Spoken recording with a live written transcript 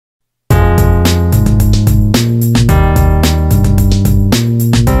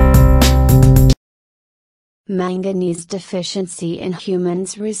Manganese deficiency in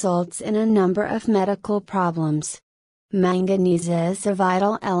humans results in a number of medical problems. Manganese is a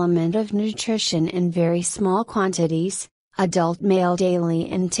vital element of nutrition in very small quantities. Adult male daily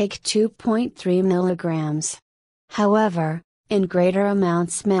intake 2.3 milligrams. However, in greater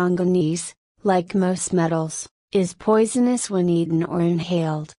amounts manganese, like most metals, is poisonous when eaten or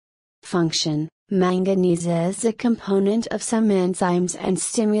inhaled. Function: manganese is a component of some enzymes and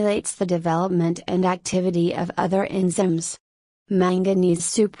stimulates the development and activity of other enzymes. Manganese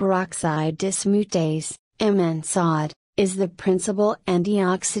superoxide dismutase, MnSOD, is the principal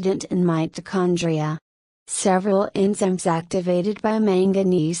antioxidant in mitochondria. Several enzymes activated by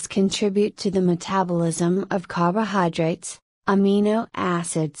manganese contribute to the metabolism of carbohydrates, amino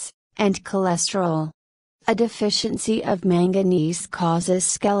acids, and cholesterol. A deficiency of manganese causes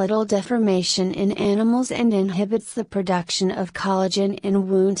skeletal deformation in animals and inhibits the production of collagen in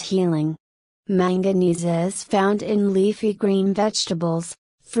wound healing. Manganese is found in leafy green vegetables,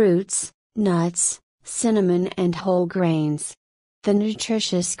 fruits, nuts, cinnamon and whole grains. The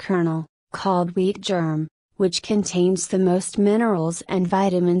nutritious kernel, called wheat germ, which contains the most minerals and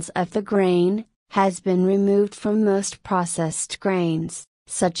vitamins of the grain, has been removed from most processed grains,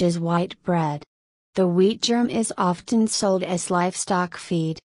 such as white bread. The wheat germ is often sold as livestock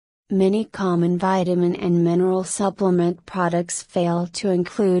feed. Many common vitamin and mineral supplement products fail to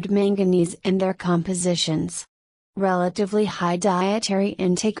include manganese in their compositions. Relatively high dietary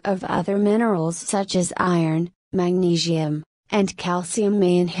intake of other minerals such as iron, magnesium, and calcium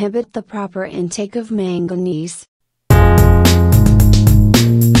may inhibit the proper intake of manganese,